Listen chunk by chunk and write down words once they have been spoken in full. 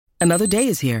Another day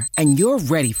is here, and you're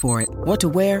ready for it. What to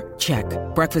wear? Check.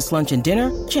 Breakfast, lunch, and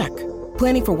dinner? Check.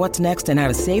 Planning for what's next and how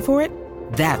to save for it?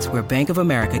 That's where Bank of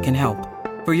America can help.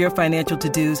 For your financial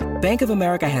to-dos, Bank of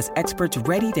America has experts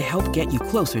ready to help get you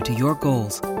closer to your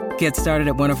goals. Get started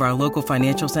at one of our local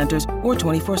financial centers or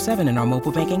 24/7 in our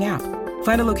mobile banking app.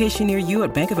 Find a location near you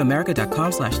at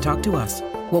bankofamerica.com/talktous.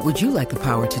 What would you like the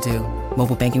power to do?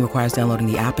 Mobile banking requires downloading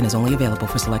the app and is only available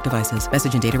for select devices.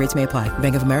 Message and data rates may apply.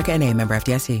 Bank of America N.A., member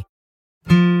FDIC.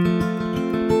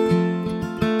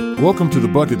 Welcome to the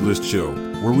Bucket List Show,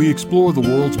 where we explore the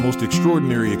world's most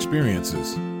extraordinary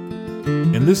experiences.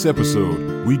 In this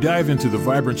episode, we dive into the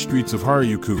vibrant streets of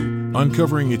Harajuku,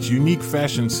 uncovering its unique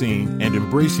fashion scene and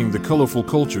embracing the colorful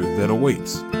culture that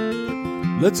awaits.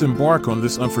 Let's embark on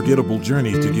this unforgettable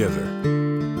journey together.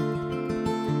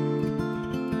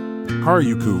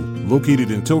 Harajuku, located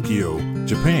in Tokyo,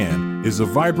 Japan, is a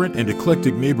vibrant and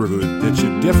eclectic neighborhood that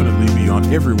should definitely be on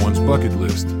everyone's bucket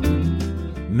list.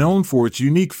 Known for its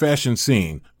unique fashion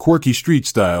scene, quirky street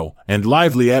style, and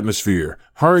lively atmosphere,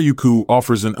 Harajuku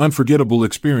offers an unforgettable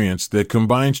experience that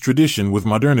combines tradition with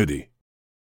modernity.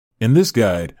 In this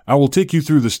guide, I will take you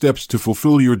through the steps to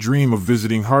fulfill your dream of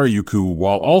visiting Harajuku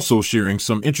while also sharing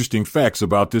some interesting facts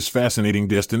about this fascinating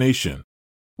destination.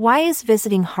 Why is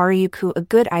visiting Harajuku a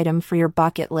good item for your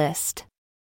bucket list?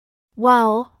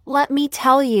 Well, let me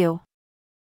tell you.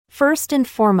 First and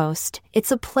foremost,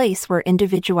 it's a place where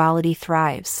individuality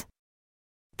thrives.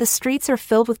 The streets are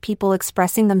filled with people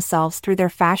expressing themselves through their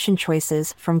fashion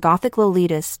choices, from gothic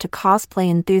lolitas to cosplay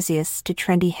enthusiasts to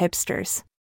trendy hipsters.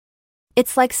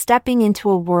 It's like stepping into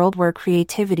a world where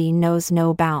creativity knows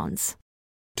no bounds.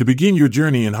 To begin your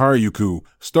journey in Harajuku,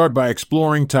 start by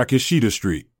exploring Takeshita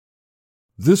Street.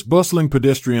 This bustling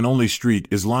pedestrian-only street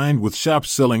is lined with shops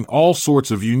selling all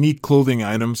sorts of unique clothing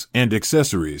items and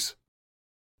accessories.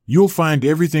 You'll find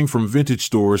everything from vintage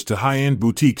stores to high-end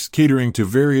boutiques catering to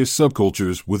various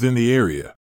subcultures within the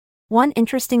area. One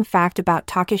interesting fact about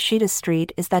Takeshita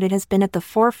Street is that it has been at the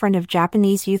forefront of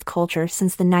Japanese youth culture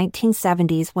since the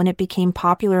 1970s, when it became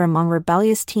popular among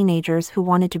rebellious teenagers who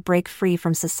wanted to break free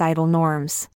from societal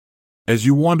norms. As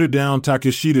you wander down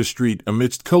Takeshita Street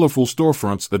amidst colorful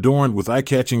storefronts adorned with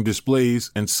eye-catching displays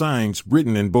and signs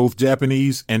written in both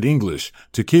Japanese and English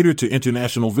to cater to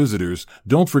international visitors,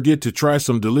 don't forget to try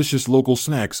some delicious local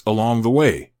snacks along the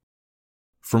way.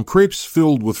 From crepes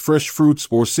filled with fresh fruits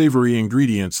or savory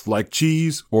ingredients like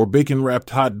cheese or bacon-wrapped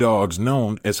hot dogs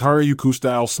known as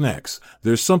Harajuku-style snacks,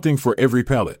 there's something for every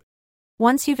palate.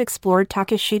 Once you've explored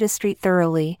Takeshita Street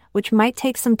thoroughly, which might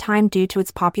take some time due to its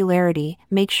popularity,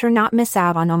 make sure not miss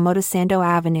out on Omotesando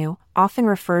Avenue, often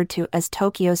referred to as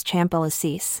Tokyo's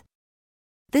Champs-Élysées.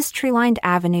 This tree-lined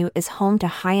avenue is home to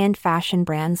high-end fashion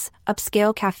brands,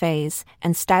 upscale cafes,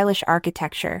 and stylish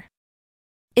architecture.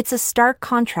 It's a stark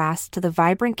contrast to the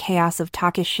vibrant chaos of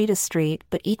Takeshita Street,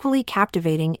 but equally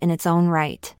captivating in its own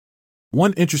right.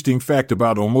 One interesting fact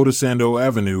about Omotesando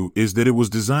Avenue is that it was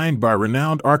designed by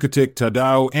renowned architect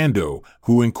Tadao Ando,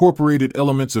 who incorporated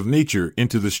elements of nature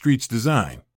into the street's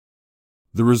design.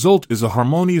 The result is a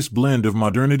harmonious blend of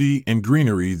modernity and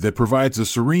greenery that provides a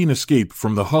serene escape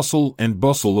from the hustle and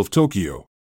bustle of Tokyo.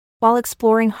 While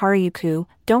exploring Harajuku,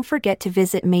 don't forget to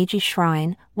visit Meiji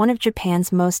Shrine, one of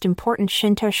Japan's most important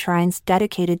Shinto shrines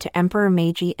dedicated to Emperor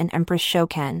Meiji and Empress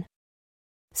Shoken.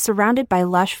 Surrounded by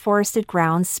lush forested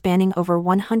grounds spanning over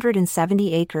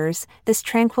 170 acres, this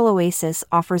tranquil oasis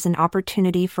offers an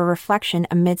opportunity for reflection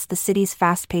amidst the city's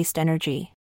fast-paced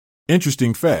energy.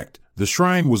 Interesting fact, the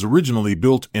shrine was originally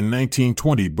built in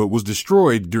 1920 but was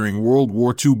destroyed during World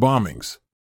War II bombings.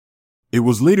 It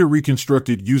was later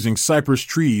reconstructed using cypress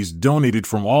trees donated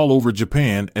from all over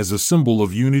Japan as a symbol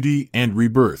of unity and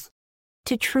rebirth.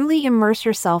 To truly immerse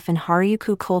yourself in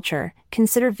Harajuku culture,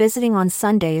 consider visiting on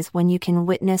Sundays when you can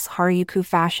witness Harajuku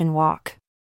Fashion Walk.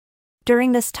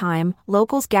 During this time,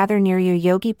 locals gather near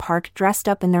Yoyogi Park dressed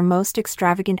up in their most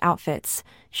extravagant outfits,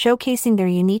 showcasing their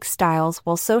unique styles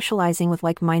while socializing with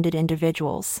like-minded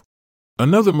individuals.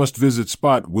 Another must-visit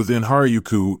spot within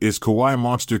Harajuku is Kawaii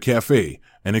Monster Cafe,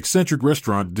 an eccentric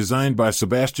restaurant designed by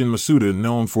Sebastian Masuda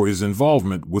known for his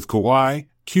involvement with kawaii,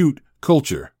 cute,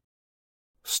 culture.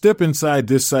 Step inside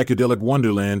this psychedelic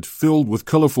wonderland filled with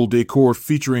colorful decor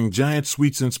featuring giant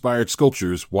sweets-inspired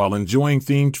sculptures while enjoying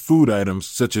themed food items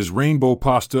such as rainbow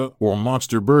pasta or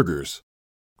monster burgers.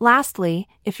 Lastly,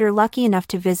 if you're lucky enough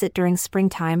to visit during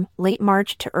springtime, late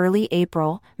March to early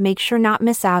April, make sure not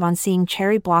miss out on seeing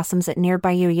cherry blossoms at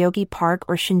nearby Yoyogi Park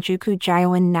or Shinjuku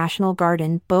Gyoen National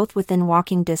Garden, both within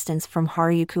walking distance from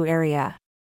Harajuku area.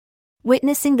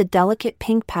 Witnessing the delicate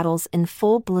pink petals in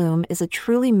full bloom is a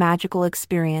truly magical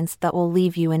experience that will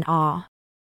leave you in awe.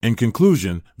 In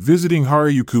conclusion, visiting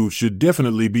Harajuku should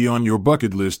definitely be on your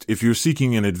bucket list if you're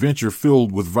seeking an adventure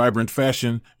filled with vibrant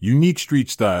fashion, unique street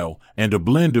style, and a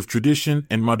blend of tradition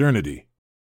and modernity.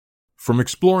 From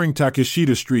exploring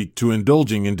Takeshita Street to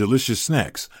indulging in delicious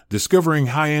snacks, discovering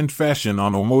high-end fashion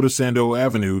on Omotesando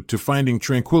Avenue to finding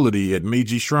tranquility at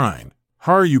Meiji Shrine,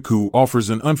 Harajuku offers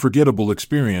an unforgettable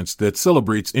experience that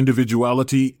celebrates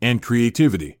individuality and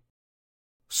creativity.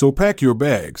 So pack your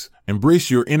bags, embrace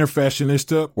your inner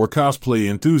fashionista or cosplay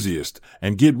enthusiast,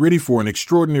 and get ready for an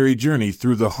extraordinary journey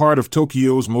through the heart of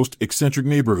Tokyo's most eccentric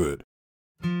neighborhood.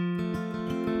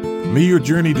 May your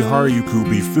journey to Harajuku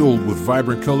be filled with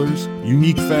vibrant colors,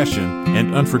 unique fashion,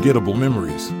 and unforgettable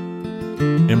memories.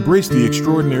 Embrace the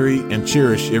extraordinary and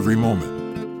cherish every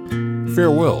moment.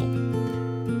 Farewell.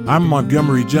 I'm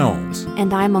Montgomery Jones.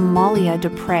 And I'm Amalia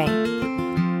Dupre.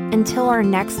 Until our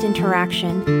next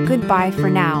interaction, goodbye for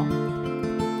now.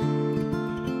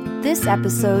 This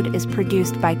episode is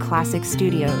produced by Classic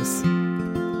Studios.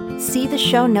 See the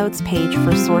show notes page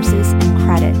for sources and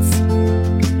credits.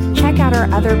 Check out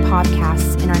our other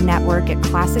podcasts in our network at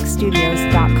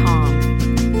classicstudios.com.